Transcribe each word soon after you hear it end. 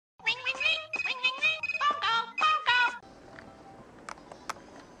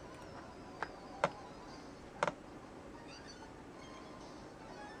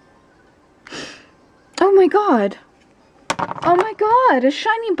Oh my god! Oh my god! A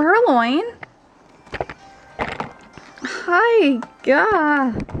shiny Purrloin! Hi!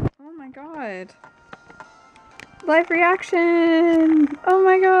 Yeah! Oh my god! Live reaction! Oh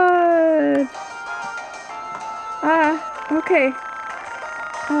my god! Okay.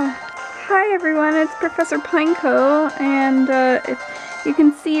 Hi everyone, it's Professor Pineco, and you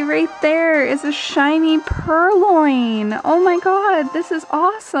can see right there is a shiny Purrloin! Oh my god, this is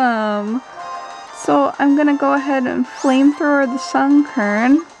awesome! So I'm gonna go ahead and flamethrower the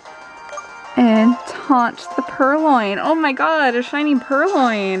Sunkern and taunt the Purrloin. Oh my god, a shiny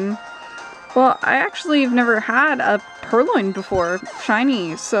Purrloin! Well, I actually have never had a Purrloin before,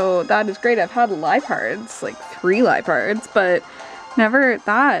 shiny, so that is great. I've had Liepard's, like 3 Liepard's, but never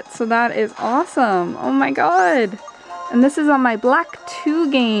that, so that is awesome. Oh my god! And this is on my Black 2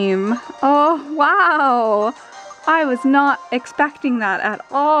 game. Oh, wow! I was not expecting that at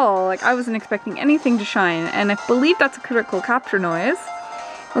all. Like, I wasn't expecting anything to shine, and I believe that's a critical capture noise.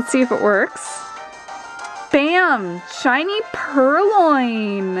 Let's see if it works. Bam! Shiny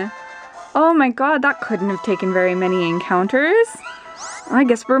Purrloin! Oh my god, that couldn't have taken very many encounters. I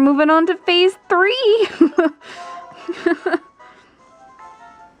guess we're moving on to phase 3!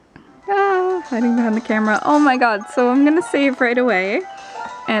 Hiding behind the camera. Oh my god, so I'm gonna save right away.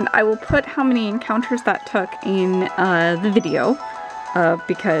 And I will put how many encounters that took in the video,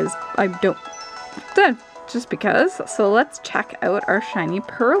 because I don't, just because. So let's check out our shiny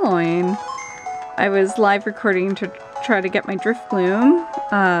Purrloin. I was live recording to try to get my Drifloon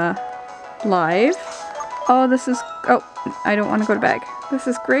live. Oh, this is, oh, I don't want to go to bed. This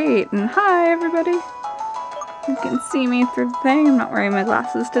is great, and hi everybody. You can see me through the thing. I'm not wearing my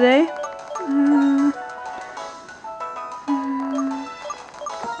glasses today.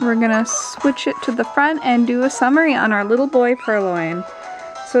 We're gonna switch it to the front and do a summary on our little boy Purrloin.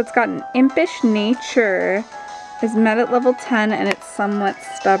 So it's got an impish nature, is met at level 10, and it's somewhat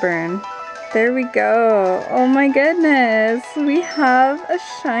stubborn. There we go. Oh my goodness, we have a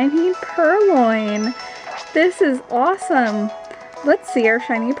shiny Purrloin. This is awesome. Let's see our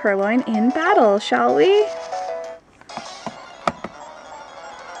shiny Purrloin in battle, shall we?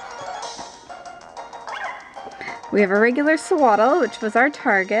 We have a regular Sewaddle, which was our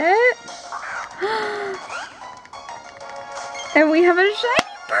target. And we have a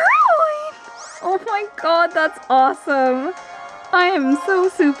shiny Purrloin! Oh my god, that's awesome! I am so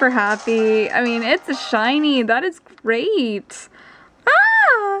super happy. I mean, it's a shiny. That is great.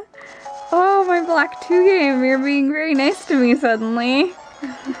 Ah! Oh, my Black 2 game. You're being very nice to me suddenly.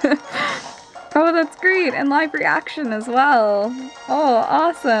 Oh, that's great. And live reaction as well. Oh,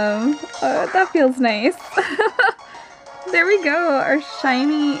 awesome. Oh, that feels nice. There we go. Our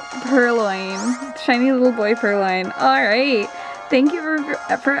shiny Purrloin. Shiny little boy Purrloin. Alright. Thank you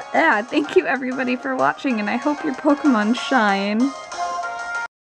thank you everybody for watching, and I hope your Pokemon shine.